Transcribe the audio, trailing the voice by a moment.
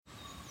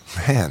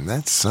Man,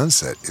 that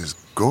sunset is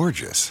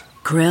gorgeous.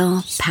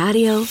 Grill,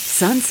 patio,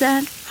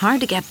 sunset.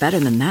 Hard to get better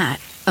than that.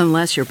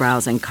 Unless you're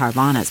browsing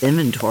Carvana's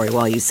inventory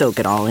while you soak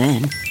it all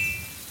in.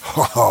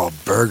 Oh,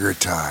 burger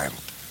time.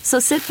 So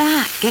sit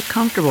back, get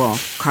comfortable.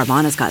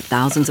 Carvana's got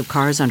thousands of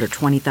cars under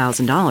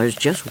 $20,000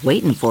 just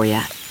waiting for you.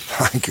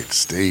 I could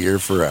stay here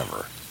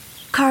forever.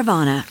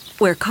 Carvana,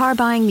 where car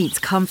buying meets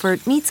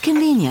comfort meets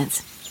convenience.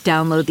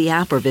 Download the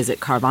app or visit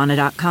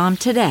Carvana.com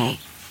today.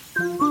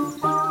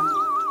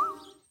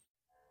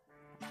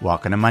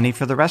 Welcome to Money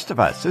for the Rest of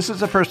Us. This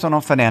is a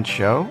personal finance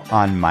show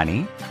on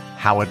money,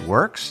 how it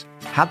works,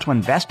 how to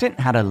invest it, and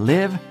how to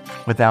live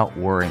without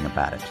worrying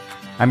about it.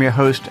 I'm your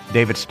host,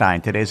 David Stein.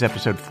 Today's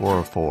episode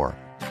 404.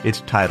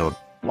 It's titled,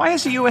 Why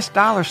is the U.S.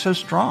 dollar so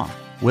strong?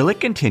 Will it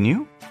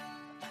continue?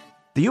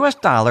 The U.S.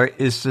 dollar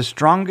is the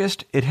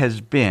strongest it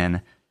has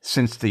been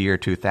since the year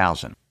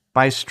 2000.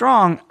 By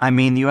strong, I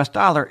mean the U.S.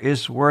 dollar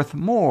is worth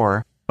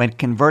more when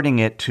converting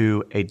it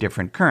to a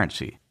different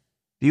currency.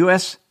 The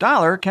U.S.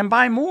 dollar can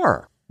buy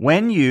more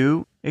when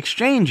you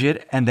exchange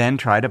it and then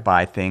try to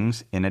buy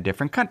things in a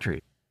different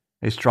country.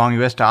 A strong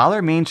U.S.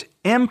 dollar means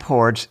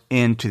imports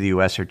into the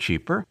U.S. are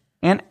cheaper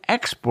and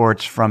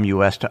exports from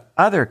U.S. to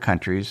other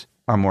countries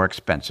are more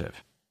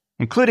expensive,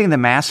 including the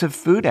massive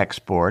food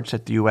exports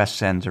that the U.S.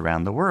 sends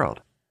around the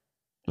world.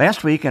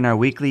 Last week in our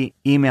weekly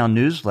email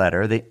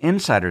newsletter, The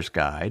Insider's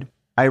Guide,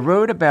 I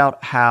wrote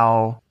about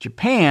how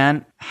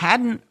Japan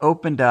hadn't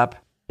opened up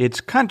its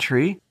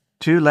country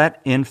to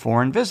let in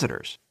foreign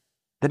visitors.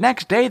 The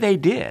next day they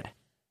did.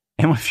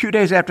 And a few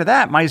days after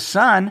that, my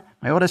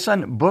oldest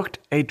son, booked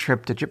a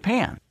trip to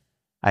Japan.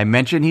 I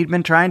mentioned he'd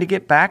been trying to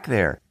get back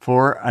there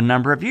for a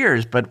number of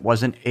years, but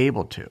wasn't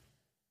able to.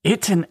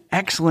 It's an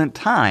excellent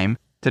time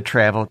to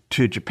travel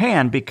to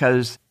Japan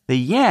because the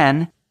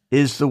yen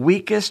is the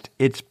weakest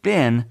it's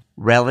been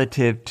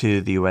relative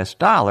to the U.S.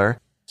 dollar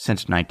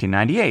since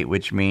 1998,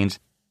 which means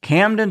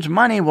Camden's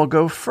money will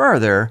go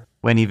further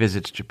when he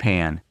visits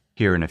Japan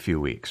here in a few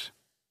weeks.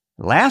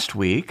 Last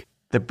week,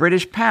 the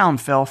British pound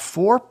fell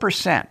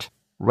 4%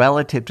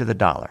 relative to the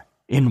dollar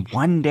in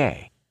one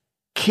day.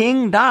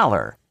 King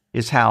dollar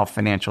is how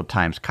Financial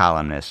Times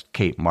columnist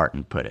Kate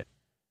Martin put it.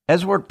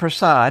 Edward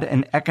Prasad,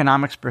 an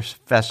economics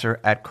professor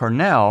at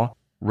Cornell,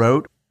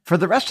 wrote, "For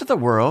the rest of the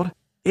world,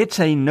 it's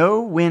a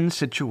no-win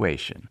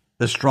situation."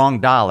 The strong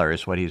dollar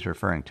is what he's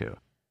referring to.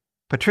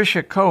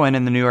 Patricia Cohen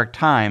in the New York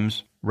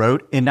Times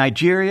wrote, "In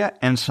Nigeria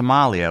and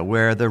Somalia,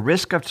 where the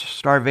risk of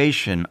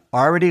starvation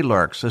already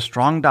lurks, the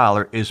strong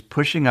dollar is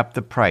pushing up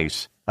the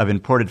price of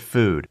imported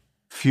food,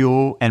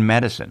 fuel, and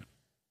medicine.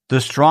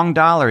 The strong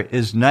dollar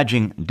is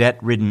nudging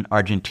debt-ridden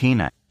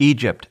Argentina,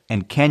 Egypt,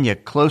 and Kenya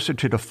closer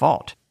to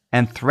default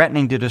and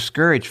threatening to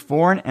discourage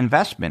foreign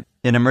investment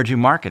in emerging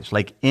markets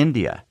like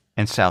India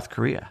and South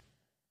Korea.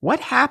 What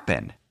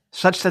happened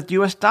such that the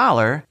U.S.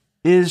 dollar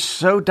is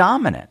so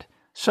dominant,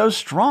 so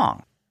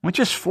strong?" Which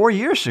is 4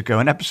 years ago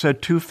in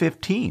episode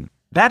 215.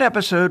 That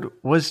episode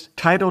was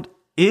titled,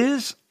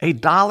 Is a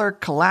Dollar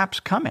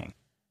Collapse Coming?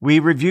 We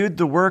reviewed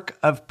the work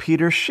of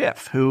Peter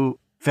Schiff, who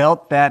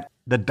felt that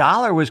the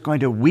dollar was going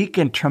to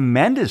weaken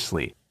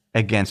tremendously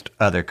against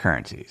other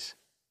currencies.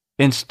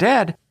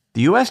 Instead,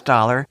 the U.S.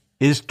 dollar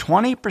is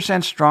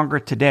 20% stronger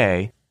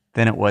today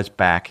than it was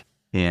back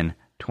in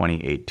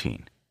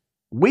 2018.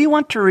 We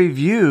want to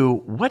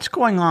review what's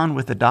going on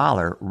with the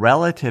dollar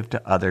relative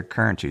to other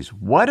currencies.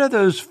 What are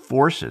those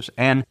forces?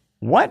 And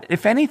what,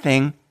 if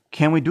anything,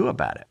 can we do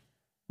about it?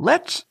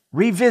 Let's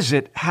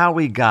revisit how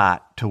we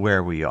got to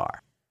where we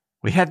are.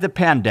 We had the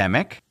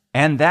pandemic,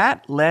 and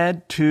that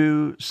led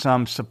to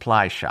some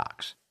supply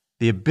shocks.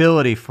 The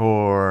ability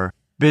for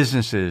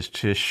businesses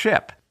to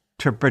ship,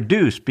 to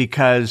produce,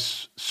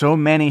 because so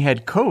many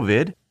had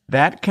COVID,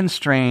 that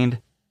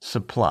constrained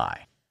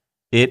supply.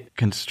 It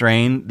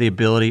constrained the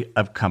ability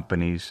of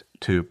companies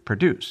to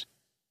produce.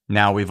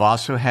 Now, we've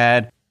also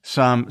had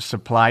some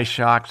supply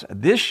shocks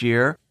this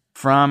year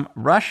from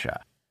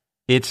Russia.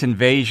 Its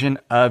invasion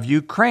of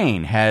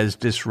Ukraine has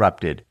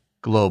disrupted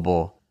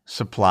global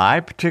supply,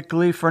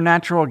 particularly for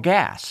natural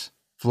gas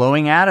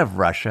flowing out of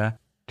Russia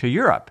to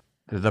Europe.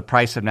 The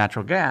price of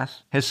natural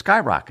gas has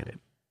skyrocketed.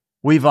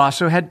 We've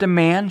also had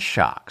demand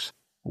shocks.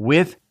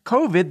 With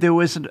COVID, there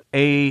was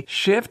a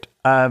shift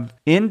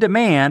in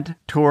demand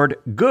toward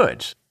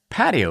goods,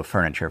 patio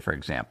furniture, for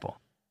example,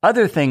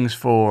 other things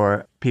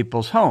for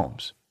people's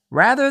homes,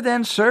 rather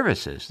than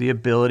services, the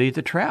ability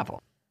to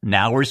travel.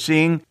 Now we're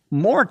seeing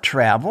more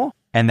travel,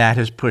 and that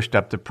has pushed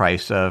up the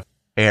price of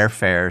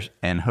airfares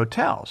and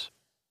hotels.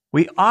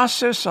 We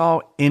also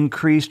saw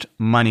increased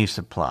money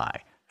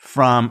supply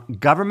from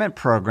government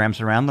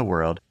programs around the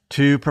world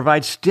to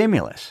provide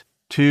stimulus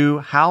to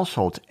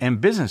households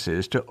and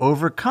businesses to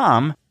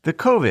overcome the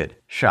COVID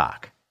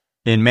shock.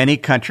 In many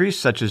countries,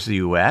 such as the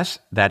U.S.,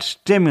 that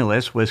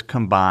stimulus was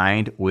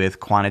combined with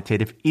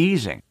quantitative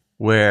easing,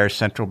 where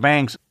central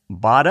banks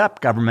bought up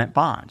government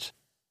bonds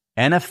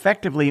and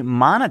effectively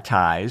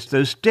monetized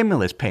those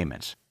stimulus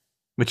payments,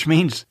 which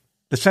means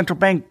the central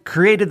bank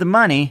created the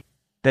money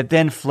that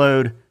then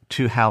flowed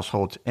to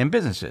households and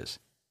businesses.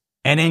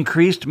 An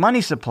increased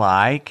money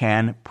supply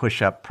can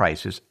push up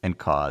prices and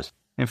cause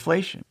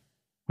inflation.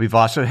 We've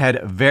also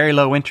had very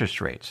low interest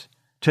rates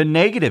to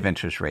negative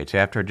interest rates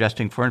after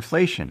adjusting for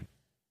inflation.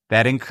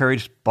 That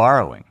encouraged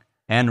borrowing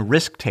and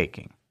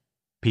risk-taking.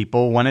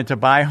 People wanted to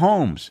buy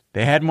homes.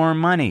 They had more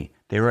money.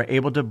 They were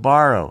able to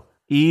borrow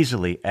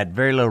easily at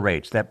very low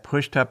rates. That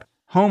pushed up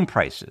home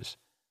prices,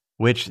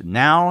 which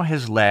now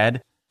has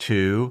led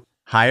to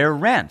higher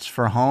rents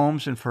for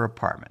homes and for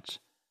apartments.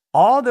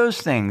 All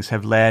those things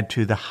have led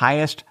to the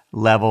highest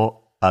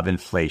level of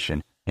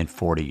inflation in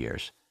 40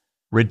 years.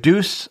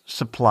 Reduced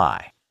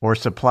supply or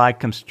supply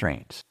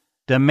constraints,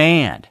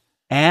 demand,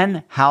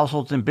 and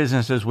households and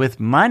businesses with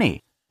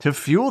money to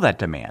fuel that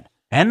demand,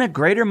 and a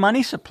greater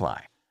money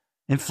supply.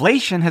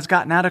 Inflation has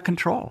gotten out of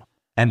control,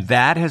 and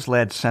that has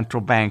led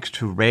central banks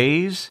to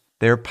raise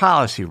their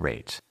policy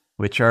rates,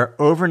 which are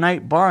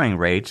overnight borrowing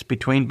rates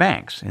between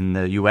banks. In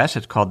the U.S.,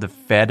 it's called the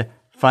Fed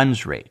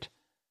funds rate.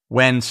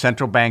 When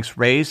central banks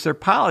raise their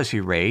policy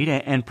rate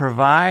and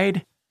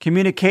provide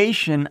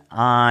communication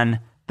on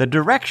the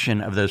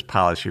direction of those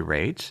policy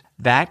rates,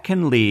 that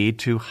can lead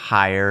to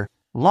higher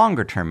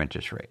longer-term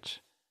interest rates.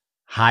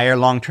 Higher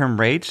long-term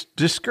rates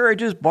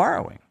discourages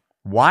borrowing.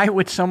 Why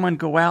would someone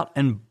go out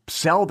and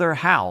sell their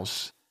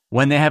house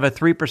when they have a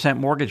 3%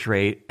 mortgage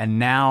rate and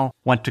now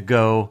want to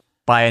go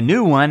buy a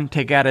new one,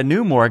 take out a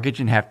new mortgage,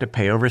 and have to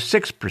pay over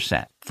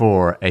 6%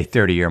 for a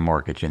 30-year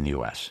mortgage in the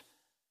U.S.?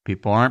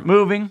 People aren't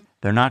moving.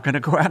 They're not going to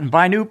go out and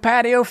buy new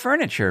patio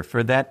furniture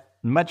for that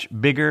much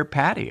bigger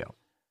patio.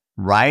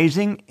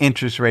 Rising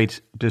interest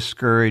rates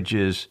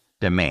discourages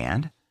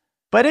demand,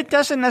 but it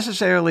doesn't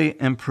necessarily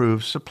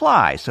improve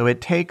supply. So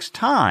it takes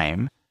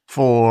time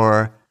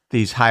for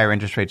these higher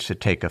interest rates to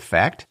take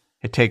effect.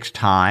 It takes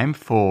time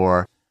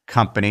for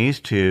companies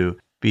to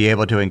be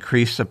able to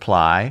increase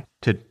supply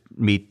to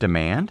meet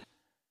demand,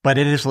 but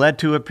it has led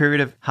to a period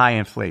of high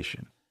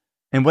inflation.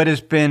 And what has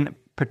been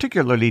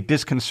particularly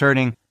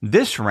disconcerting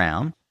this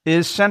round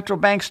is central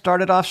banks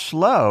started off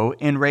slow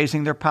in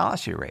raising their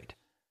policy rate.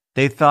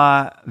 They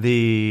thought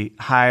the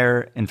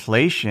higher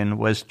inflation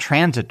was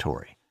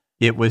transitory.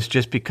 It was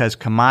just because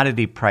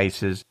commodity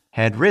prices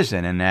had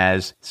risen, and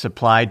as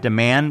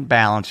supply-demand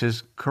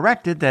balances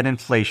corrected, that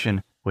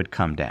inflation would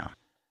come down.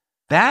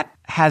 That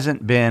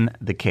hasn't been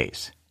the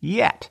case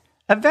yet.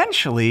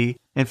 Eventually,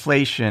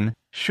 inflation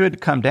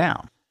should come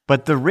down.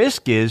 But the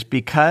risk is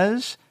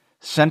because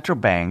central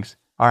banks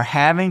are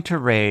having to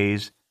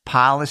raise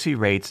policy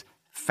rates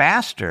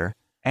faster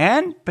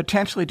and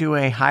potentially to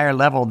a higher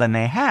level than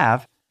they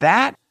have,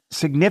 that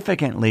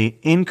significantly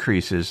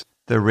increases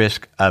the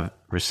risk of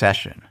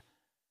recession.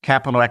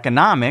 Capital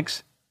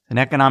Economics, an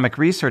economic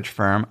research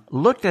firm,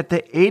 looked at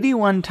the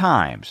 81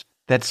 times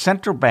that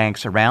central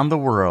banks around the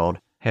world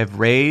have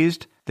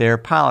raised their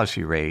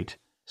policy rate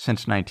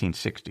since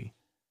 1960.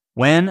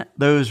 When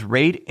those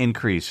rate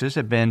increases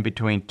have been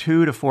between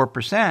 2 to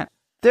 4%,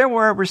 there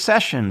were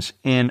recessions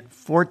in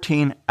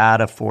 14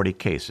 out of 40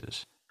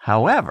 cases.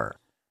 However,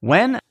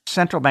 when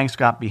central banks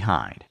got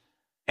behind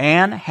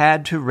and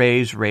had to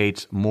raise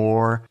rates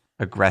more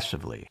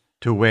aggressively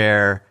to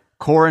where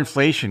core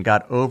inflation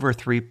got over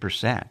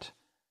 3%,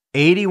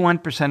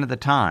 81% of the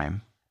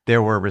time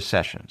there were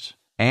recessions.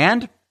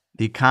 And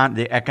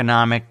the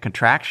economic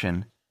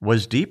contraction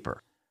was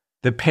deeper.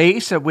 The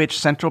pace at which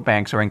central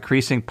banks are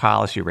increasing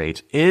policy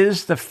rates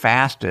is the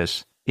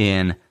fastest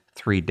in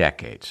 3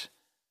 decades.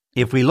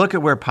 If we look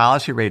at where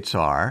policy rates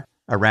are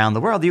around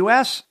the world, the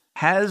U.S.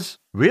 has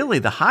really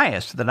the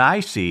highest that I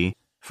see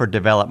for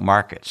developed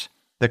markets.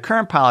 The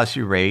current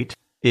policy rate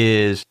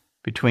is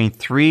between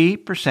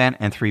 3%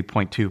 and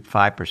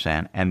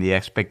 3.25%, and the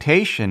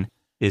expectation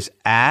is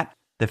at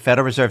the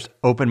Federal Reserve's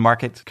Open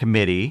Markets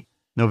Committee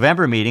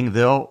November meeting,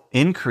 they'll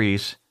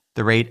increase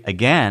the rate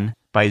again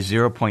by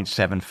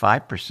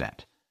 0.75%.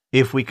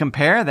 If we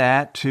compare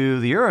that to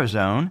the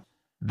Eurozone,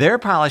 their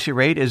policy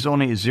rate is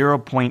only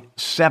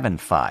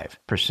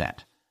 0.75%,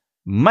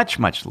 much,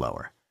 much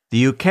lower.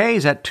 The UK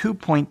is at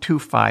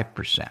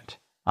 2.25%,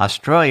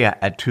 Australia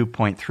at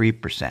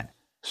 2.3%,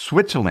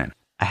 Switzerland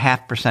a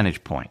half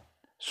percentage point,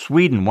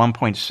 Sweden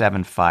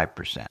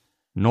 1.75%,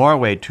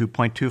 Norway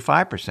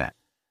 2.25%.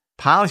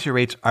 Policy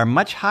rates are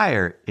much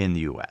higher in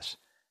the U.S.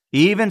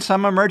 Even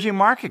some emerging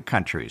market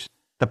countries,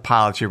 the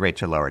policy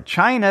rates are lower.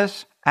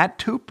 China's at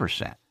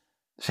 2%.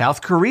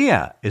 South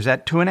Korea is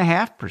at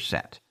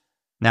 2.5%.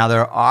 Now,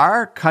 there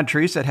are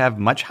countries that have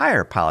much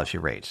higher policy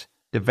rates.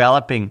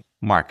 Developing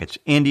markets.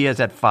 India's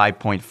at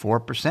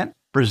 5.4%.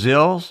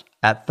 Brazil's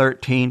at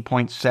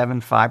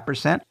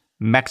 13.75%.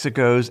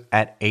 Mexico's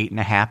at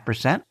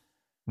 8.5%.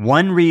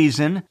 One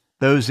reason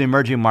those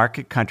emerging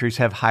market countries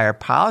have higher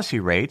policy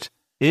rates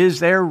is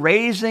they're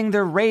raising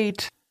the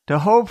rate to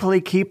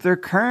hopefully keep their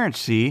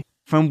currency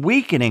from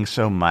weakening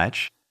so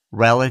much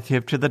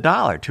relative to the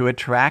dollar, to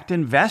attract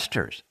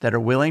investors that are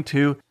willing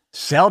to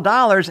sell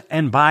dollars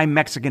and buy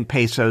Mexican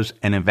pesos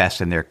and invest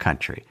in their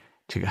country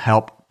to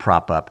help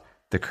prop up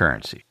the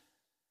currency.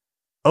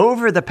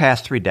 Over the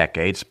past 3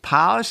 decades,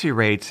 policy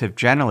rates have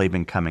generally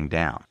been coming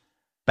down.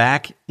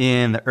 Back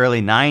in the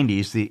early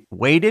 90s, the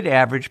weighted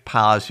average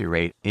policy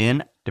rate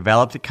in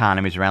developed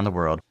economies around the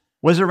world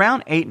was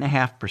around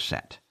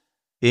 8.5%.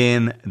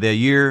 In the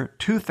year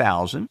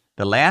 2000,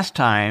 the last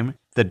time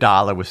the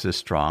dollar was this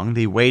strong,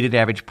 the weighted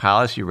average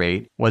policy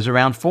rate was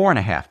around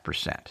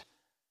 4.5%.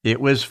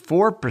 It was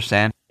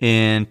 4%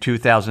 in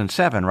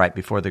 2007, right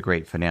before the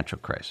great financial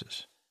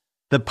crisis.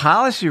 The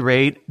policy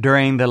rate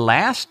during the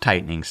last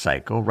tightening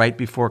cycle, right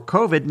before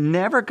COVID,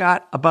 never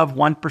got above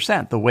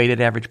 1%, the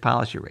weighted average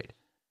policy rate.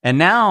 And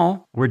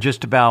now we're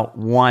just about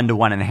 1 to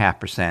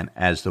 1.5%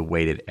 as the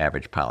weighted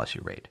average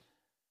policy rate.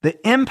 The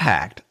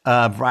impact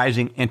of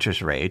rising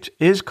interest rates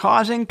is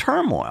causing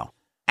turmoil.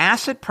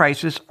 Asset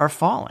prices are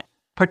falling,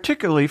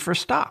 particularly for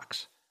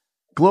stocks.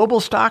 Global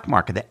stock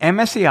market, the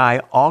MSCI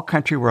All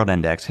Country World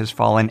Index, has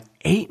fallen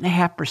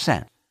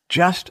 8.5%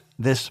 just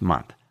this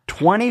month,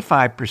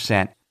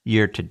 25%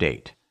 year to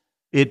date.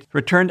 It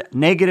returned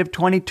negative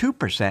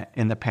 22%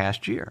 in the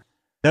past year.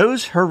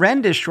 Those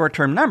horrendous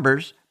short-term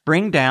numbers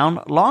bring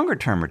down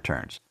longer-term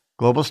returns.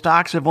 Global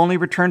stocks have only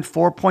returned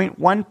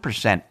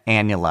 4.1%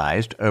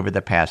 annualized over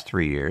the past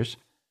 3 years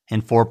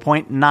and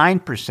 4.9%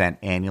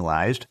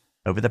 annualized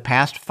over the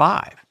past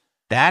 5.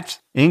 That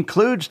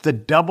includes the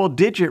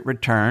double-digit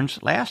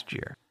returns last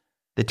year.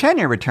 The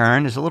 10-year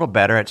return is a little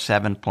better at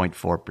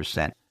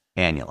 7.4%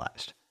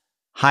 annualized.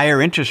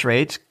 Higher interest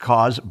rates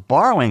cause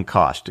borrowing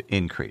costs to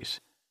increase,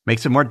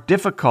 makes it more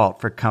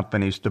difficult for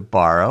companies to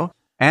borrow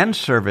and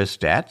service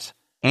debts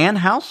and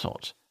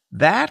households.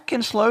 That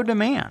can slow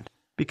demand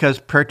because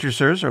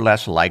purchasers are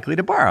less likely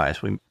to borrow,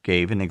 as we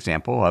gave an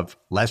example of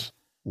less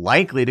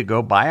likely to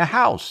go buy a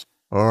house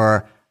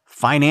or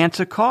finance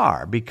a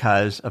car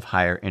because of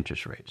higher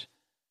interest rates.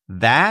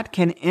 That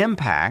can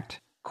impact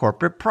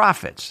corporate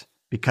profits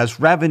because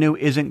revenue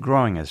isn't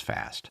growing as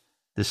fast. At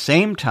the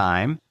same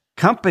time,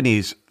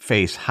 companies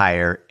face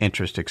higher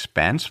interest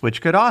expense, which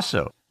could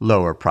also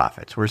lower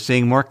profits. We're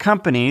seeing more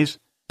companies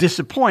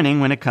disappointing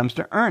when it comes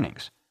to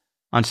earnings.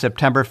 On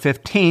September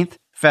 15th,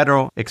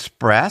 Federal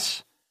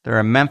Express, they're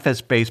a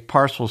Memphis-based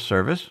parcel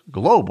service,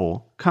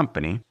 global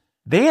company,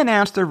 they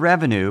announced their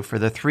revenue for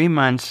the 3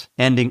 months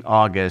ending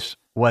August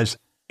was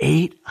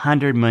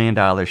 $800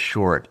 million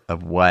short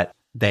of what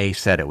they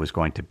said it was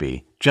going to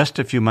be just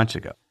a few months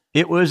ago.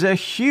 It was a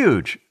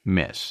huge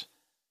miss.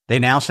 They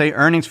now say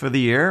earnings for the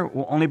year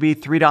will only be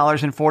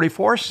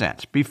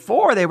 $3.44.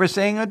 Before, they were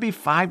saying it would be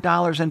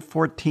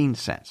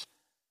 $5.14.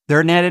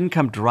 Their net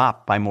income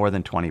dropped by more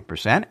than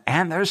 20%,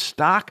 and their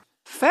stock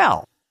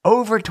fell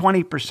over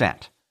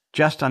 20%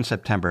 just on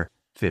September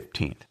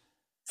 15th.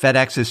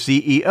 FedEx's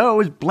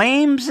CEO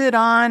blames it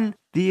on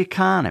the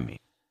economy.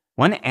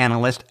 One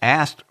analyst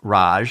asked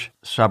Raj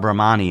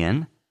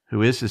Subramanian,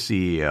 who is the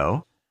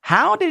CEO,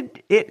 how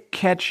did it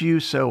catch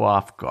you so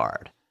off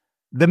guard?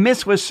 The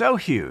miss was so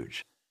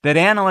huge that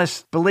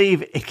analysts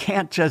believe it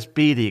can't just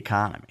be the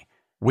economy.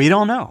 We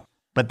don't know,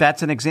 but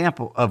that's an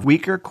example of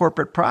weaker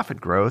corporate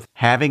profit growth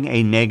having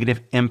a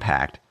negative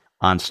impact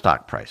on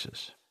stock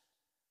prices.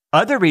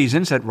 Other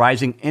reasons that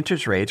rising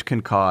interest rates can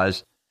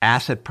cause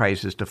asset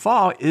prices to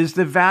fall is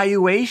the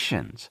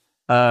valuations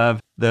of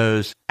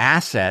those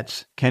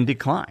assets can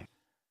decline.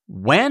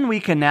 When we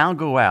can now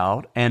go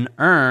out and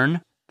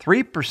earn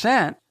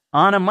 3%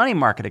 on a money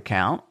market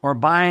account or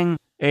buying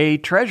a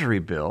treasury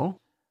bill,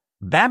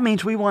 that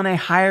means we want a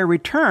higher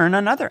return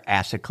on other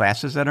asset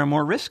classes that are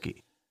more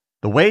risky.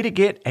 The way to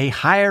get a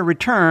higher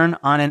return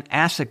on an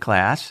asset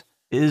class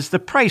is the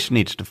price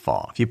needs to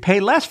fall. If you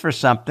pay less for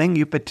something,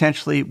 you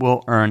potentially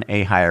will earn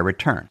a higher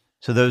return.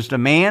 So those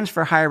demands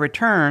for higher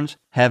returns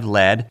have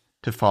led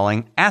to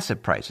falling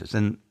asset prices.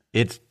 And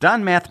it's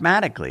done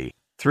mathematically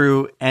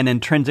through an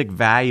intrinsic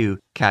value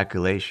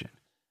calculation.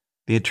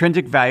 The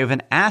intrinsic value of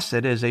an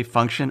asset is a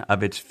function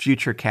of its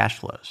future cash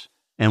flows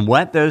and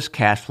what those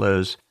cash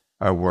flows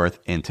are worth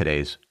in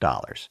today's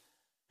dollars.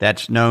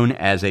 That's known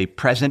as a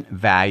present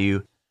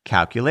value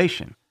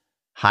calculation.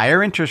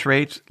 Higher interest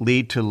rates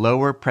lead to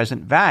lower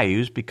present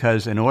values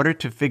because in order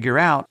to figure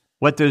out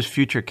what those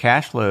future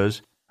cash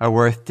flows are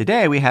worth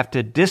today, we have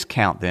to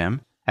discount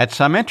them at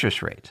some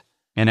interest rate.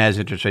 And as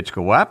interest rates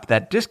go up,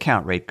 that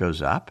discount rate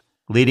goes up,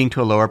 leading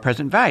to a lower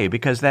present value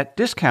because that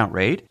discount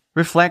rate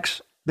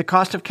reflects the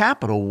cost of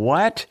capital,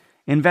 what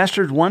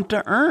investors want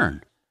to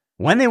earn.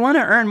 When they want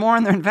to earn more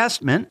on their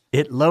investment,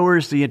 it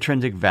lowers the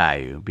intrinsic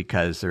value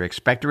because their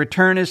expected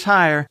return is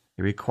higher.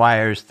 It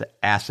requires the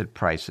asset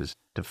prices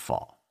to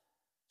fall.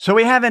 So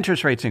we have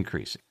interest rates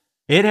increasing.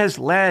 It has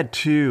led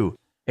to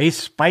a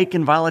spike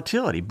in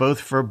volatility,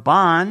 both for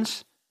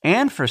bonds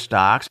and for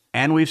stocks,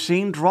 and we've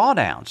seen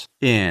drawdowns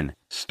in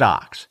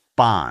stocks,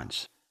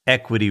 bonds,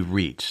 equity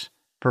REITs,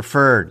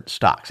 preferred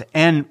stocks,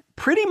 and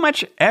pretty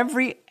much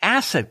every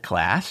asset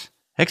class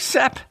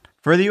except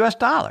for the US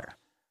dollar.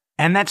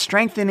 And that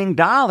strengthening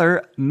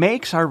dollar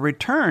makes our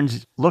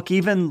returns look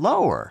even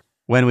lower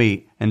when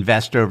we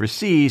invest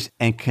overseas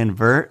and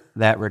convert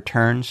that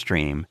return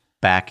stream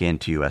back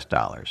into US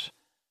dollars.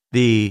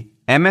 The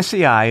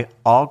MSCI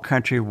All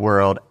Country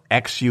World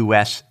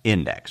ex-US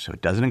Index, so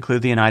it doesn't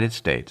include the United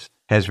States,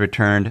 has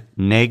returned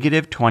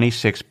negative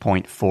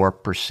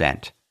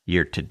 26.4%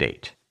 year to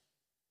date.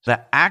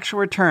 The actual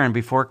return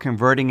before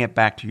converting it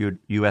back to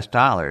US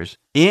dollars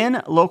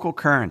in local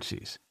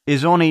currencies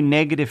is only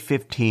negative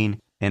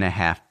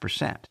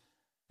 15.5%.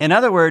 In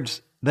other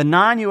words, the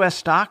non-US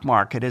stock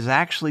market has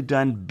actually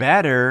done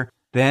better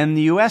than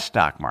the US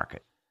stock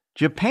market.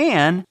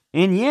 Japan,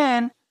 in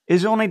yen,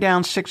 is only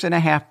down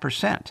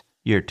 6.5%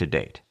 year to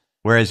date,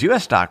 whereas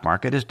US stock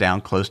market is down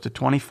close to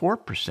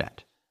 24%.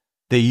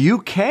 The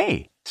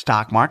UK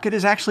stock market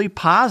is actually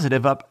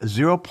positive, up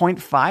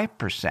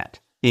 0.5%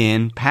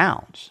 in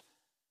pounds.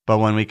 But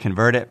when we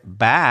convert it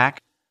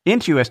back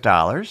into US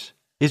dollars,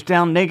 it's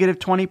down negative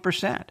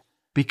 20%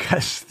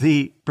 because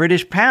the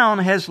British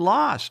pound has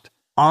lost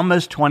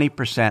almost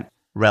 20%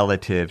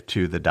 relative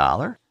to the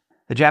dollar.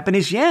 The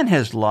Japanese yen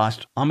has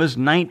lost almost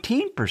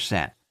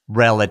 19%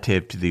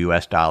 relative to the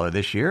US dollar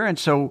this year. And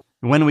so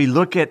when we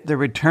look at the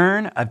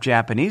return of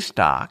Japanese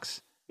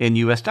stocks in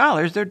US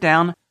dollars, they're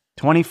down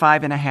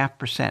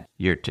 25.5%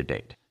 year to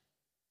date.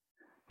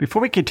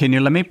 Before we continue,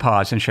 let me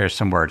pause and share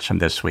some words from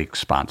this week's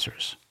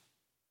sponsors.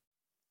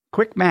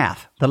 Quick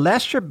math. The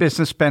less your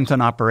business spends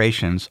on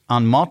operations,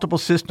 on multiple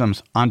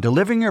systems, on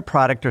delivering your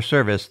product or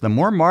service, the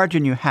more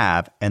margin you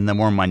have and the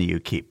more money you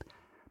keep.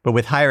 But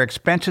with higher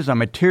expenses on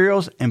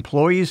materials,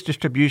 employees,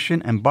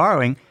 distribution, and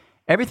borrowing,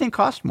 everything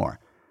costs more.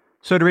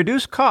 So to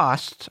reduce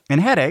costs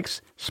and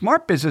headaches,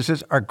 smart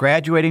businesses are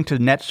graduating to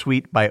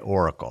NetSuite by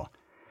Oracle.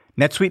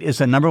 NetSuite is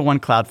the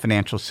 #1 cloud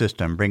financial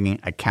system, bringing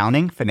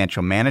accounting,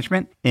 financial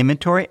management,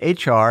 inventory,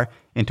 HR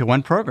into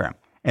one program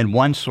and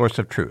one source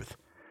of truth.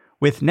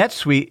 With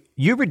NetSuite,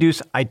 you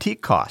reduce IT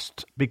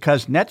costs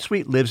because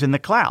NetSuite lives in the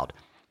cloud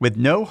with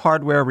no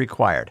hardware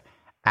required,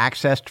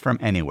 accessed from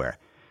anywhere.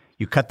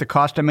 You cut the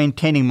cost of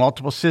maintaining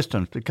multiple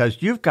systems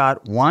because you've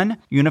got one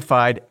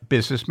unified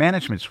business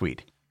management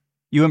suite.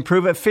 You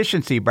improve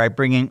efficiency by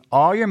bringing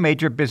all your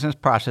major business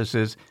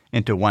processes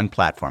into one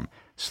platform,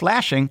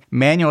 slashing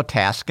manual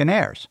tasks and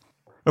errors.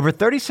 Over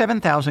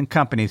 37,000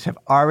 companies have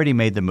already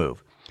made the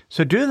move.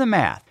 So do the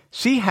math.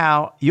 See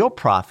how you'll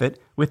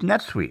profit with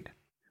NetSuite.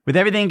 With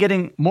everything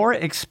getting more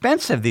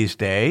expensive these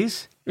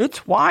days,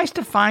 it's wise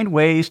to find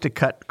ways to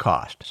cut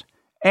costs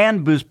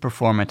and boost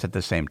performance at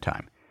the same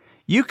time.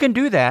 You can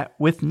do that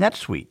with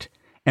NetSuite.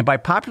 And by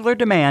popular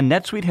demand,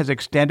 NetSuite has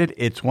extended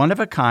its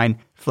one-of-a-kind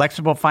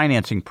flexible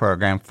financing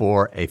program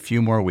for a few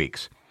more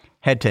weeks.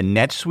 Head to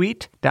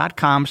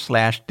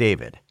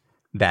netsuite.com/David.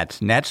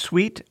 That's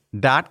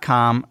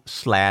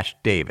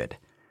netsuite.com/David.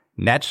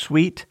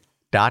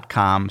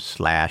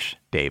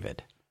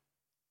 netsuite.com/David.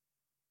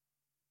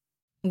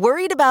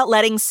 Worried about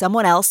letting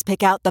someone else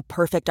pick out the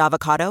perfect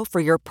avocado for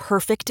your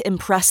perfect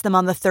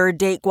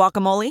impress-them-on-the-third-date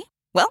guacamole?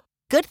 Well,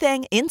 good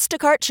thing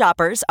Instacart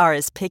shoppers are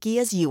as picky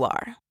as you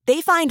are.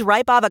 They find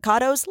ripe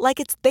avocados like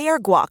it's their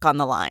guac on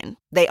the line.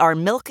 They are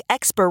milk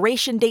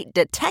expiration date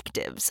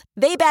detectives.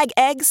 They bag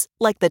eggs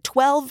like the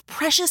 12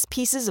 precious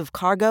pieces of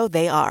cargo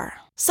they are.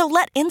 So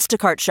let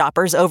Instacart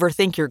shoppers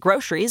overthink your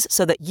groceries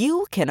so that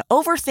you can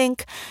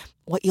overthink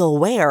what you'll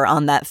wear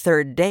on that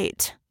third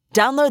date.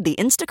 Download the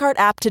Instacart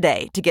app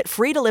today to get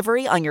free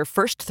delivery on your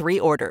first 3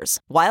 orders,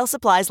 while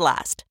supplies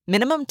last.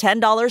 Minimum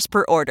 $10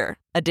 per order.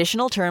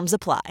 Additional terms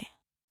apply.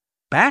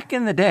 Back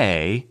in the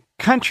day,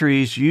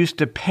 countries used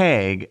to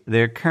peg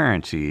their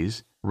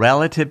currencies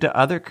relative to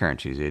other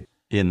currencies.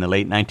 In the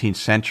late 19th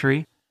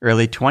century,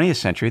 early 20th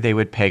century, they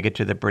would peg it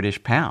to the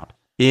British pound.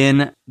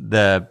 In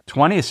the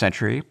 20th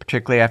century,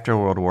 particularly after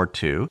World War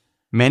II,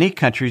 many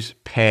countries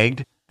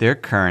pegged their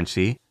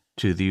currency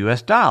to the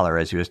US dollar,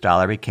 as US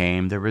dollar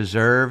became the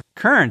reserve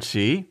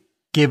currency,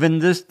 given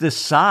the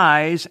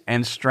size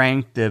and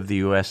strength of the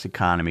US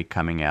economy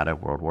coming out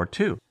of World War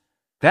II.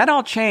 That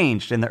all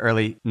changed in the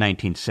early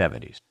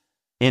 1970s.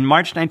 In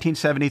March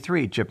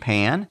 1973,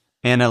 Japan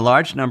and a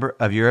large number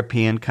of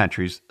European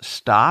countries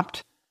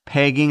stopped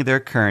pegging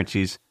their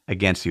currencies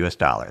against the US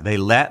dollar. They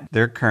let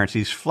their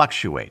currencies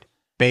fluctuate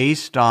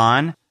based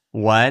on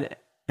what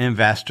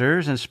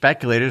investors and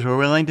speculators were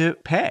willing to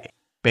pay,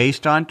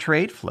 based on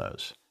trade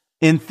flows.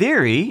 In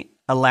theory,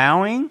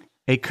 allowing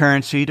a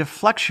currency to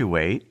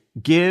fluctuate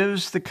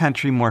gives the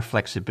country more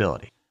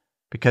flexibility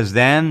because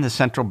then the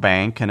central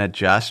bank can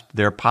adjust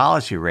their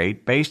policy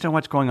rate based on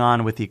what's going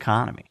on with the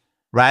economy,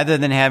 rather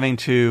than having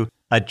to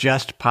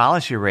adjust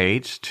policy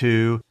rates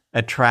to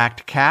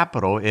attract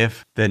capital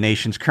if the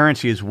nation's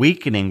currency is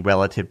weakening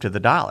relative to the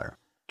dollar.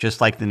 Just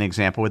like an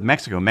example with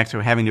Mexico.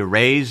 Mexico having to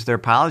raise their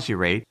policy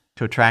rate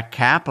to attract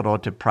capital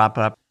to prop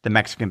up the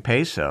Mexican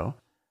peso.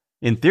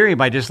 In theory,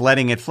 by just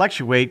letting it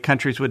fluctuate,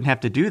 countries wouldn't have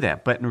to do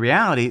that. But in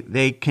reality,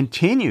 they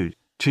continue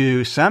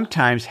to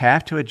sometimes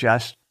have to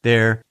adjust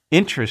their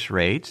interest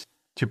rates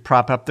to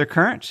prop up their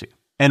currency.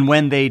 And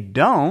when they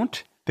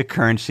don't, the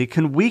currency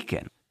can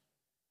weaken.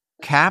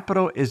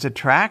 Capital is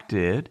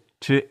attracted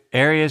to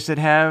areas that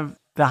have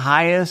the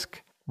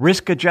highest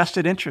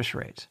risk-adjusted interest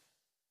rates.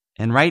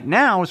 And right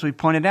now, as we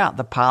pointed out,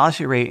 the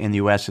policy rate in the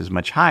U.S. is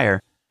much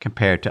higher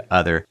compared to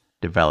other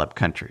developed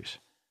countries.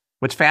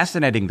 What's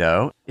fascinating,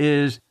 though,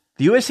 is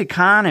the U.S.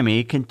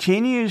 economy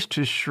continues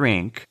to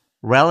shrink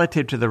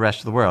relative to the rest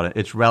of the world,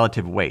 its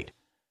relative weight.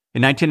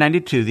 In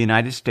 1992, the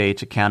United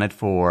States accounted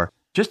for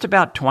just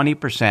about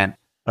 20%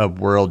 of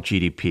world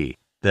GDP,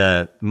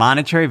 the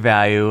monetary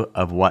value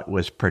of what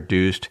was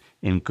produced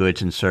in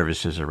goods and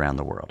services around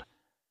the world.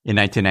 In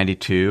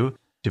 1992,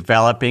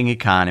 developing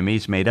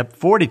economies made up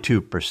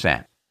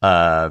 42%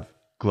 of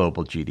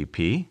global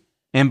GDP.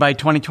 And by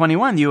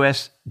 2021, the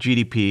U.S.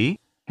 GDP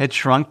had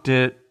shrunk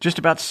to just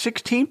about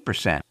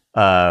 16%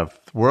 of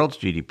the world's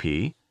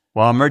GDP,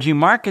 while emerging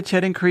markets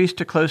had increased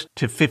to close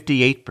to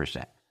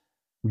 58%.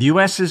 The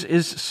U.S.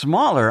 is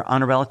smaller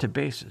on a relative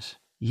basis,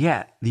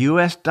 yet the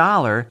U.S.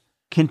 dollar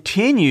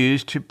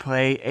continues to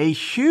play a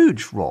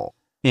huge role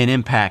in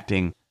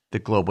impacting the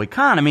global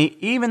economy,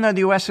 even though the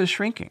U.S. is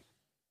shrinking.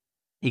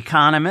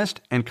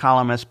 Economist and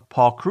columnist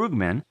Paul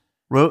Krugman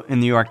wrote in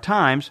the New York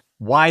Times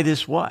why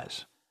this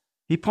was.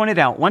 He pointed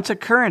out once a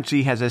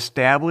currency has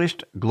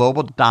established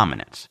global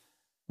dominance,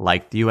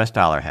 like the U.S.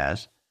 dollar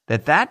has,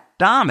 that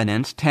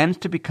dominance tends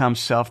to become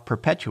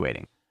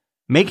self-perpetuating.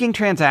 Making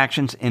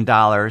transactions in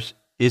dollars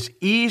is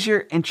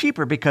easier and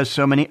cheaper because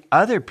so many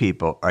other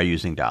people are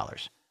using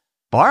dollars.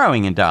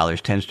 Borrowing in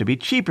dollars tends to be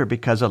cheaper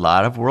because a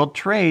lot of world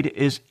trade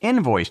is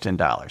invoiced in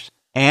dollars,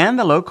 and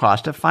the low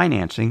cost of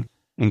financing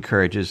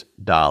encourages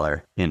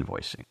dollar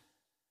invoicing.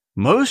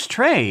 Most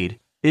trade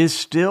is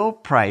still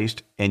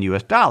priced in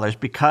U.S. dollars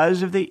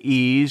because of the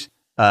ease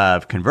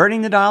of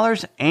converting the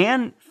dollars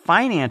and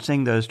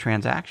financing those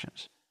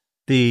transactions.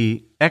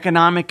 The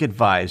economic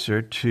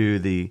advisor to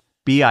the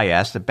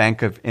BIS, the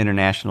Bank of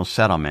International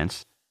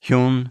Settlements,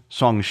 Hyun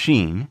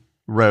Song-shin,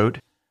 wrote,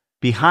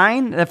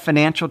 "Behind the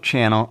financial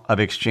channel of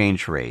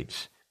exchange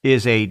rates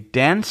is a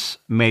dense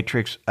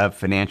matrix of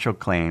financial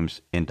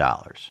claims in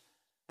dollars.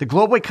 The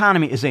global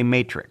economy is a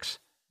matrix,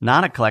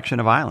 not a collection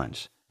of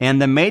islands. And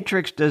the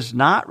matrix does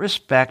not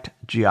respect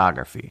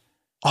geography.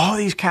 All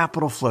these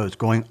capital flows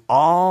going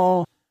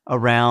all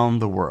around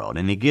the world."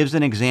 And he gives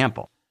an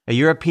example. A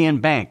European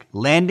bank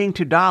lending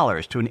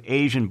 $2 to an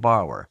Asian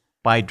borrower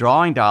by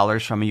drawing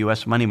dollars from a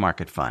U.S. money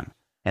market fund.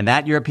 And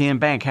that European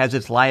bank has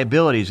its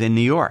liabilities in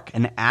New York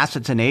and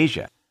assets in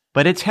Asia,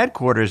 but its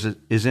headquarters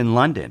is in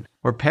London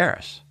or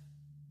Paris.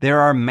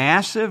 There are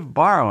massive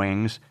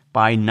borrowings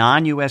by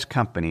non-U.S.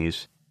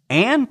 companies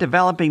and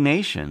developing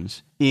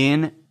nations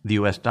in the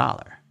U.S.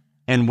 dollar.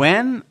 And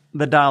when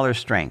the dollar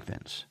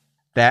strengthens,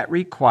 that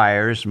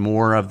requires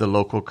more of the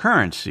local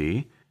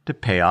currency to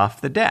pay off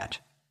the debt.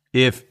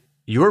 If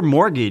your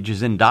mortgage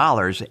is in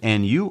dollars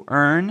and you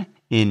earn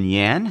in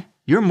yen,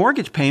 your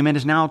mortgage payment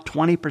is now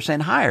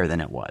 20% higher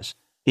than it was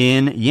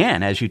in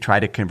yen as you try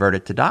to convert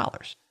it to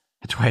dollars.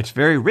 That's why it's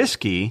very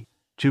risky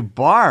to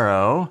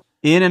borrow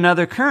in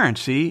another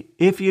currency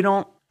if you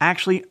don't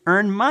actually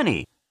earn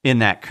money in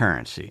that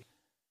currency.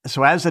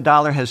 So as the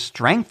dollar has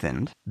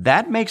strengthened,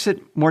 that makes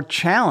it more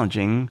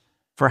challenging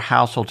for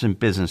households and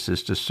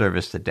businesses to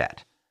service the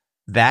debt.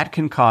 That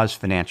can cause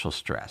financial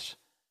stress.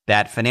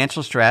 That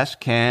financial stress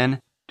can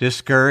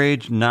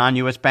discourage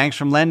non-U.S. banks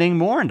from lending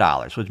more in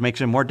dollars, which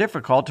makes it more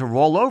difficult to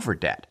roll over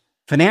debt.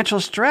 Financial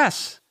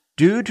stress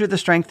due to the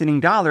strengthening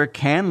dollar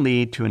can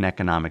lead to an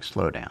economic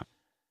slowdown.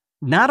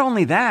 Not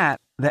only that,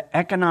 the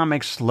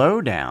economic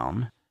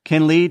slowdown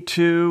can lead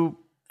to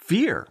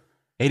fear,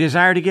 a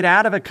desire to get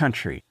out of a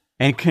country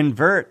and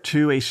convert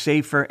to a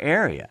safer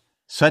area,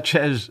 such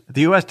as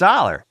the U.S.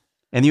 dollar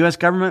and the U.S.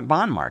 government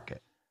bond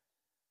market.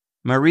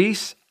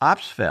 Maurice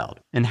Opsfeld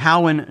and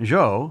Hao-Wen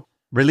Zhou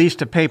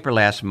released a paper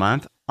last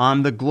month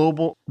on the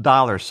global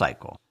dollar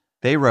cycle.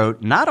 They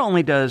wrote, not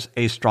only does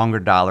a stronger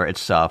dollar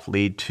itself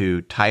lead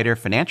to tighter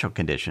financial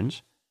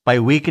conditions by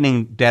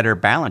weakening debtor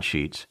balance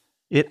sheets,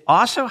 it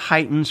also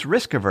heightens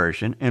risk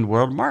aversion in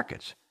world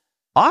markets.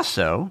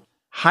 Also,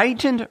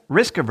 heightened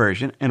risk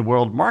aversion in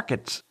world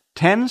markets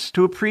tends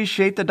to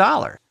appreciate the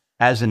dollar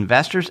as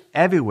investors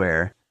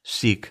everywhere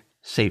seek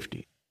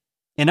safety.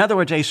 In other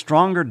words, a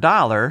stronger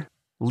dollar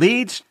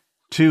leads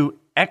to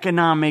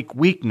economic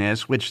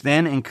weakness, which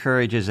then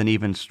encourages an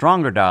even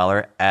stronger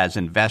dollar as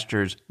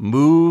investors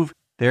move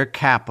their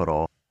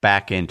capital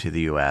back into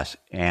the U.S.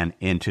 and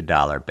into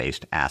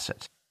dollar-based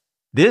assets.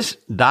 This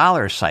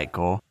dollar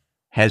cycle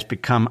has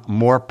become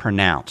more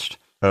pronounced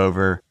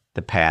over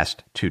the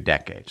past 2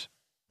 decades.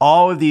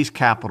 All of these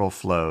capital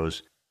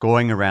flows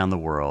going around the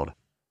world.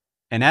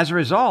 And as a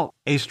result,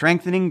 a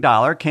strengthening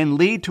dollar can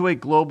lead to a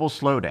global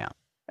slowdown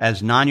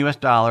as non-U.S.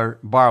 dollar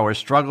borrowers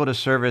struggle to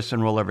service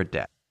and roll over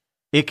debt.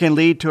 It can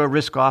lead to a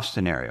risk-off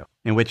scenario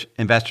in which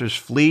investors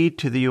flee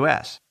to the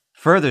U.S.,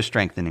 further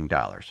strengthening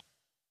dollars.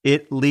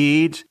 It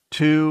leads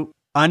to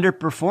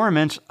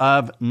underperformance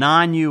of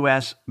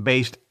non-U.S.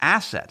 based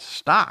assets,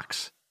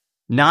 stocks.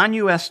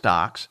 Non-U.S.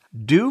 stocks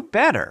do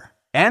better,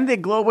 and the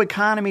global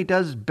economy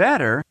does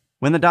better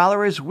when the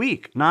dollar is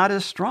weak, not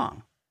as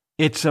strong.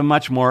 It's a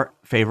much more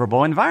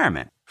favorable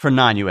environment for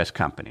non-U.S.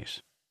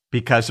 companies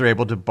because they're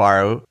able to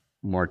borrow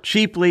more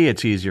cheaply.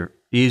 It's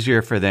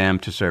easier for them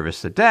to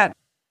service the debt.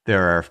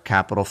 There are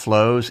capital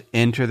flows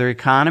into their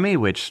economy,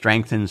 which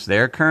strengthens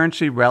their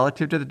currency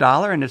relative to the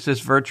dollar, and it's this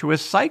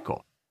virtuous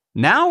cycle.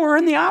 Now we're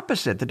in the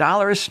opposite. The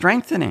dollar is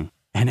strengthening,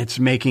 and it's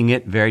making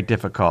it very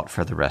difficult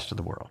for the rest of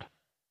the world.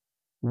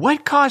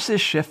 What caused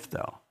this shift,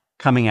 though,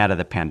 coming out of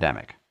the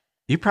pandemic?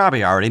 You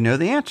probably already know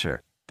the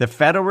answer. The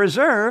Federal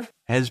Reserve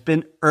has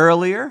been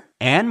earlier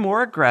and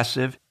more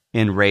aggressive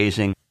in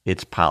raising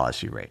its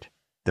policy rate.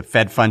 The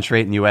Fed funds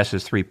rate in the U.S.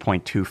 is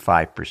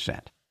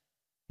 3.25%.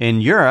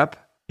 In Europe,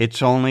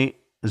 it's only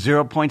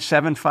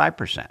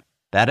 0.75%.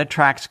 That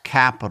attracts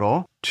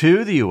capital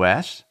to the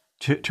U.S.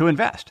 to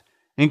invest,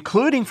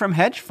 including from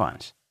hedge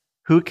funds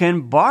who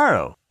can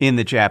borrow in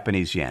the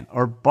Japanese yen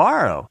or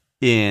borrow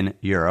in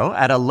euro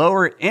at a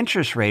lower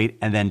interest rate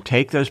and then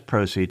take those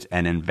proceeds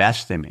and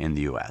invest them in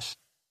the U.S.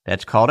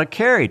 That's called a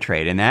carry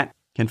trade, and that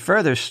can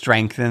further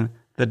strengthen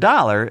the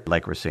dollar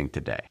like we're seeing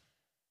today.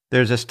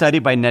 There's a study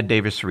by Ned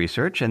Davis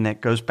Research, and that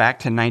goes back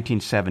to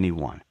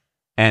 1971,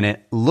 and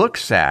it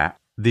looks at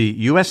the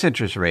U.S.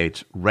 interest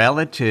rates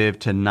relative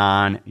to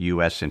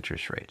non-U.S.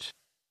 interest rates.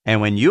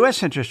 And when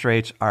U.S. interest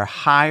rates are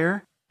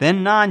higher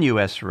than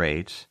non-U.S.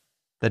 rates,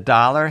 the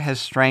dollar has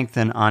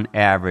strengthened on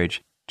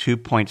average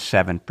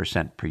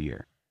 2.7% per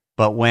year.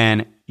 But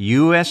when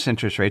U.S.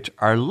 interest rates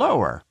are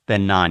lower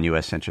than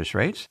non-U.S. interest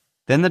rates,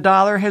 then the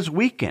dollar has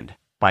weakened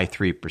by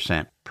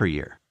 3% per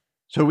year.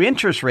 So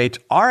interest rates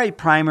are a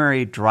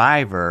primary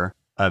driver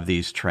of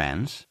these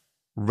trends,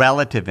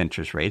 relative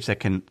interest rates that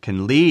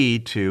can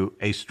lead to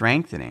a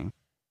strengthening.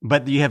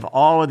 But you have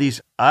all of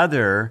these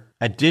other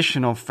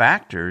additional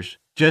factors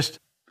just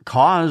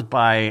caused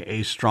by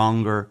a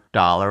stronger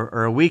dollar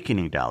or a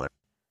weakening dollar.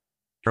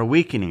 A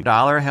weakening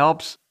dollar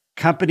helps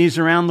companies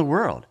around the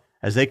world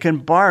as they can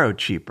borrow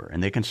cheaper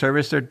and they can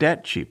service their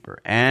debt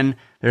cheaper. And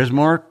there's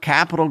more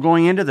capital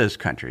going into those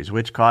countries,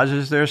 which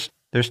causes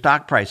their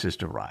stock prices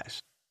to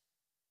rise.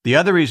 The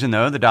other reason,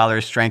 though, the dollar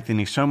is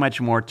strengthening so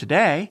much more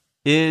today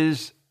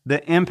is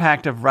the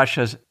impact of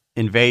Russia's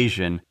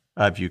invasion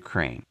of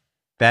Ukraine.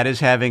 That is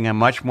having a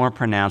much more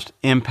pronounced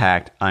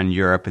impact on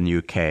Europe and the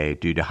UK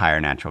due to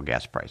higher natural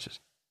gas prices.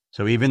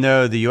 So even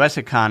though the U.S.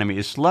 economy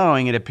is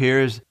slowing, it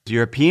appears the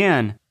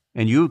European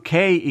and UK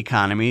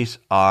economies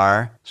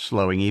are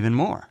slowing even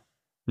more.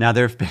 Now,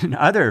 there have been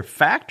other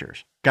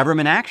factors,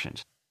 government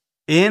actions.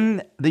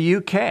 In the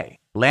UK,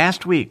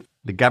 last week,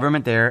 the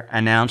government there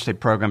announced a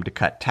program to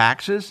cut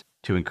taxes,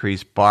 to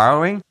increase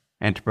borrowing,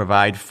 and to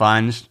provide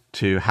funds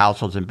to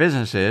households and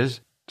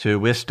businesses to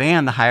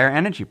withstand the higher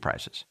energy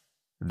prices.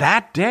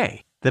 That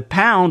day, the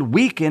pound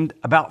weakened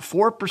about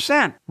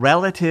 4%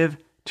 relative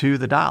to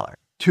the dollar,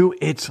 to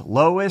its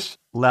lowest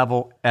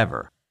level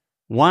ever.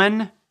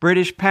 1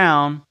 British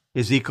pound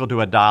is equal to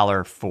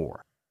 $1.04.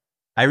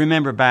 I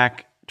remember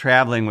back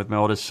traveling with my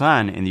oldest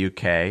son in the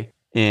UK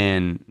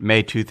in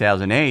May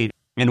 2008,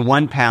 and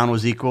 1 pound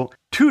was equal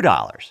to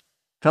 $2.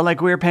 Felt like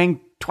we were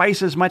paying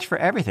twice as much for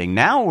everything.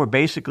 Now we're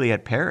basically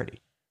at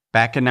parity.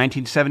 Back in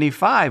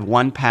 1975,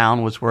 1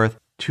 pound was worth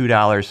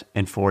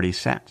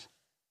 $2.40.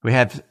 We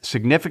have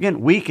significant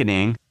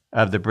weakening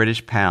of the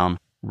British pound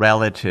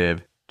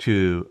relative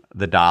to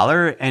the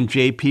dollar, and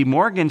J.P.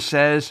 Morgan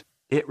says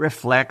it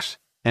reflects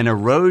an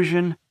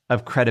erosion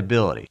of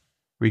credibility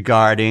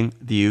regarding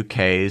the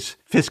UK's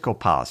fiscal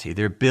policy,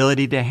 their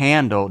ability to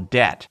handle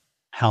debt,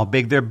 how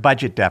big their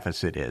budget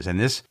deficit is. And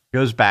this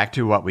goes back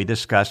to what we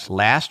discussed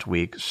last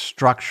week,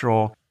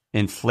 structural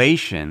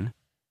inflation,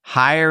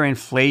 higher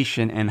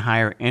inflation and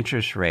higher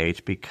interest rates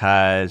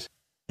because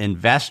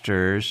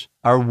investors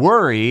are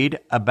worried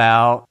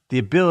about the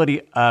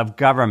ability of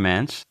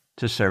governments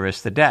to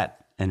service the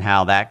debt and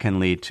how that can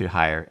lead to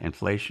higher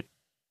inflation.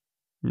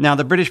 Now,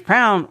 the British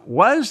pound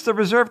was the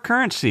reserve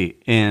currency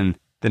in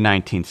the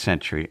 19th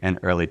century and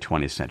early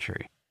 20th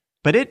century.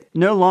 But it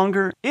no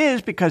longer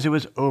is because it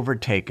was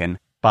overtaken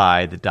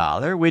by the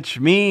dollar, which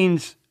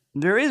means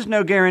there is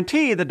no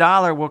guarantee the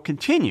dollar will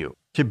continue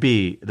to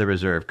be the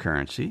reserve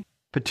currency,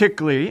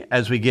 particularly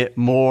as we get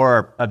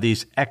more of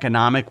these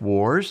economic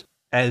wars,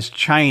 as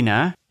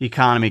China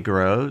economy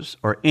grows,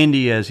 or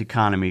India's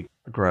economy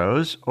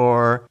grows,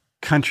 or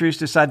countries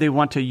decide they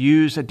want to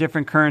use a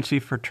different currency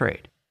for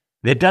trade.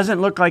 It doesn't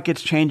look like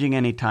it's changing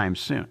anytime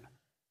soon.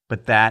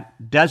 But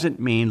that doesn't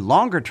mean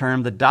longer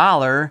term the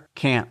dollar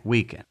can't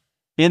weaken.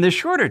 In the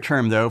shorter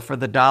term, though, for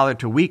the dollar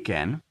to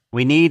weaken,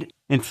 we need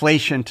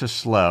inflation to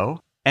slow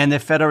and the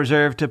Federal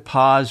Reserve to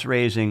pause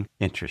raising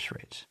interest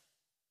rates.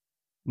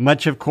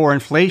 Much of core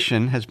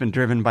inflation has been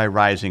driven by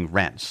rising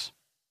rents.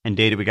 And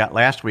data we got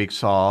last week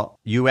saw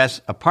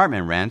U.S.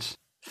 apartment rents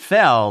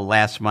fell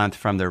last month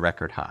from their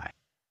record high.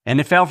 And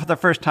it fell for the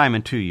first time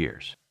in 2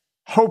 years.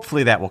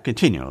 Hopefully that will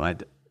continue.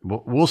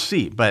 We'll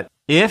see. But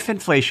if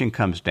inflation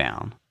comes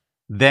down,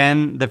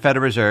 then the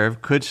Federal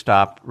Reserve could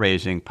stop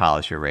raising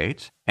policy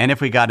rates. And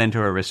if we got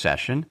into a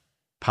recession,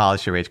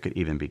 policy rates could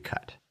even be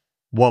cut.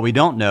 What we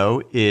don't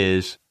know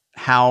is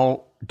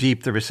how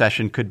deep the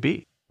recession could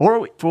be,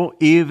 or if we'll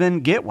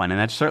even get one. And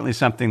that's certainly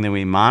something that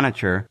we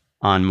monitor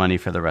on Money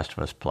for the Rest of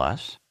Us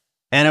Plus.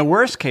 And a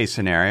worst case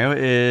scenario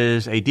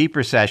is a deep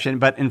recession,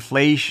 but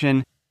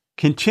inflation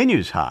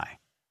continues high.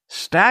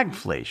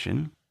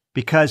 Stagflation,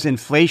 because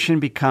inflation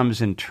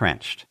becomes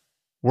entrenched.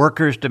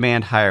 Workers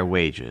demand higher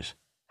wages.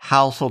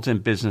 Households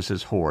and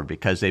businesses hoard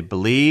because they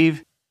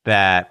believe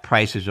that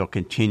prices will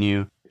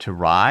continue to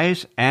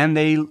rise, and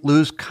they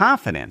lose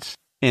confidence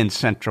in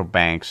central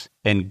banks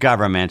and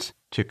governments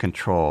to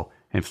control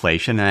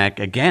inflation. And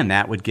again,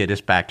 that would get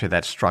us back to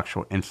that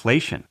structural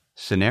inflation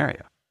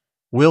scenario.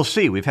 We'll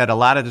see. We've had a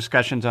lot of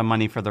discussions on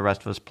Money for the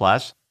Rest of Us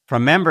Plus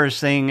from members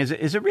saying, is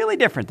it really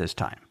different this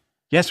time?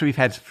 Yes, we've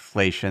had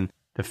inflation.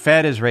 The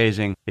Fed is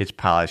raising its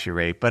policy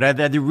rate, but are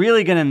they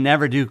really going to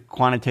never do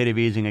quantitative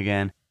easing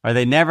again? Are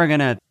they never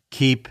going to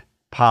keep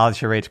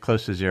policy rates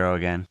close to zero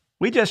again?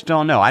 We just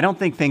don't know. I don't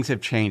think things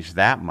have changed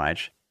that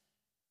much.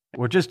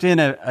 We're just in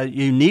a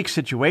unique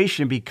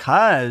situation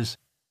because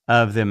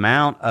of the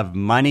amount of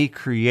money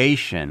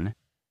creation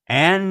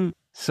and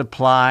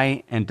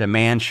supply and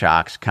demand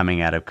shocks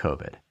coming out of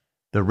COVID.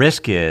 The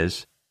risk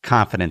is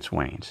confidence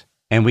wanes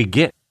and we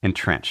get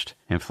entrenched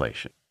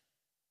inflation.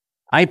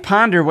 I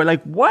ponder,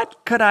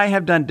 what could I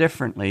have done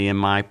differently in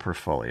my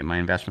portfolio, my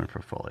investment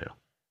portfolio?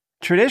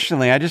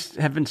 Traditionally, I just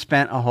haven't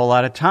spent a whole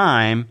lot of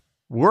time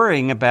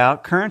worrying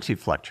about currency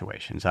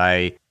fluctuations.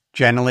 I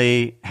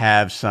generally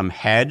have some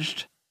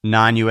hedged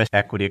non-U.S.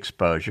 equity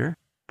exposure,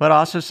 but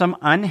also some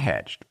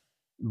unhedged,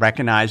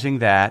 recognizing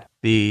that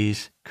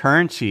these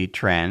currency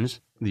trends,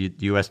 the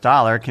U.S.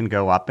 dollar, can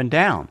go up and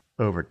down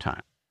over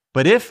time.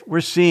 But if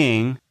we're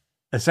seeing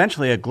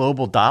essentially a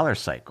global dollar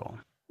cycle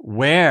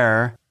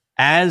where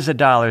as the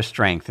dollar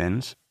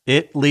strengthens,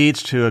 it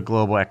leads to a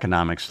global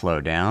economic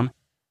slowdown,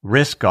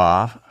 risk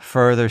off,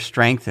 further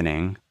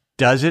strengthening,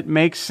 does it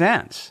make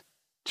sense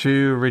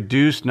to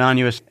reduce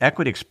non-U.S.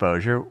 equity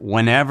exposure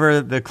whenever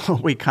the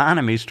global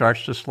economy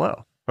starts to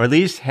slow? Or at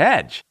least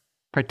hedge,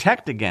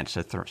 protect against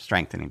a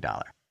strengthening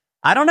dollar?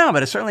 I don't know,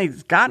 but it certainly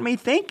got me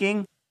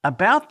thinking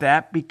about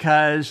that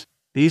because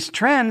these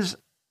trends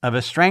of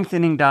a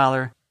strengthening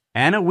dollar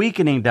and a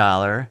weakening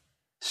dollar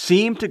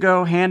seem to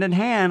go hand in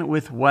hand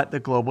with what the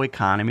global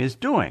economy is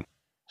doing.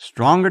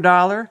 Stronger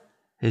dollar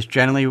has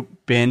generally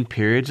been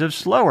periods of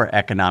slower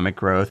economic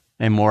growth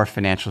and more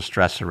financial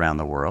stress around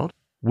the world.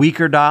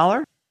 Weaker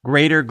dollar,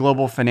 greater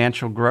global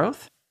financial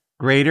growth,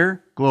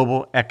 greater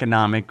global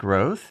economic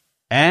growth,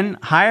 and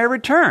higher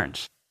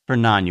returns for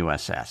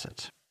non-U.S.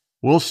 assets.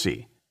 We'll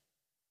see.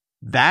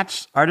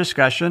 That's our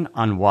discussion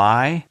on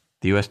why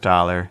the U.S.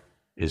 dollar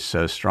is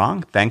so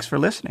strong. Thanks for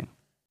listening.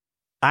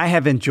 I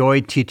have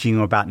enjoyed teaching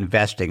you about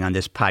investing on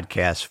this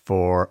podcast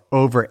for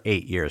over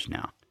 8 years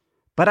now.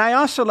 But I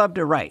also love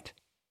to write.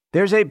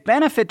 There's a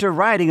benefit to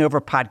writing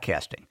over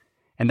podcasting.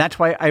 And that's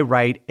why I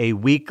write a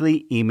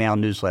weekly email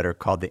newsletter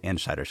called The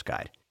Insider's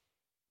Guide.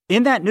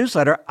 In that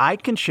newsletter, I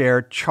can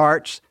share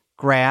charts,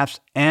 graphs,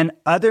 and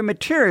other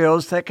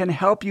materials that can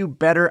help you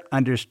better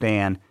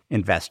understand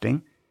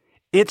investing.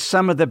 It's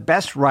some of the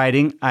best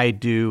writing I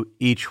do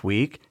each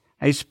week.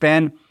 I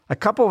spend a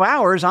couple of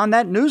hours on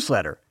that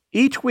newsletter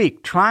each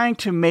week trying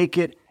to make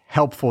it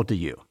helpful to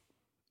you.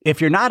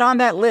 If you're not on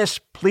that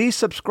list, please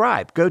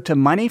subscribe. Go to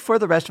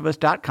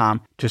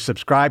moneyfortherestofus.com to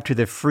subscribe to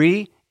the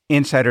free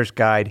Insider's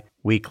Guide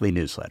weekly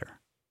newsletter.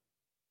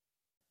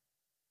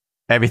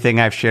 Everything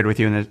I've shared with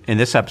you in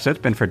this episode has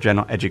been for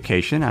general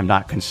education. I've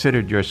not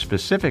considered your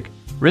specific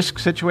risk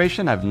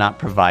situation. I've not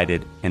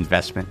provided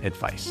investment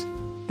advice.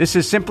 This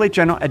is simply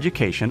general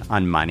education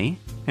on money,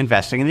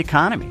 investing, and the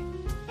economy.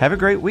 Have a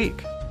great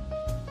week.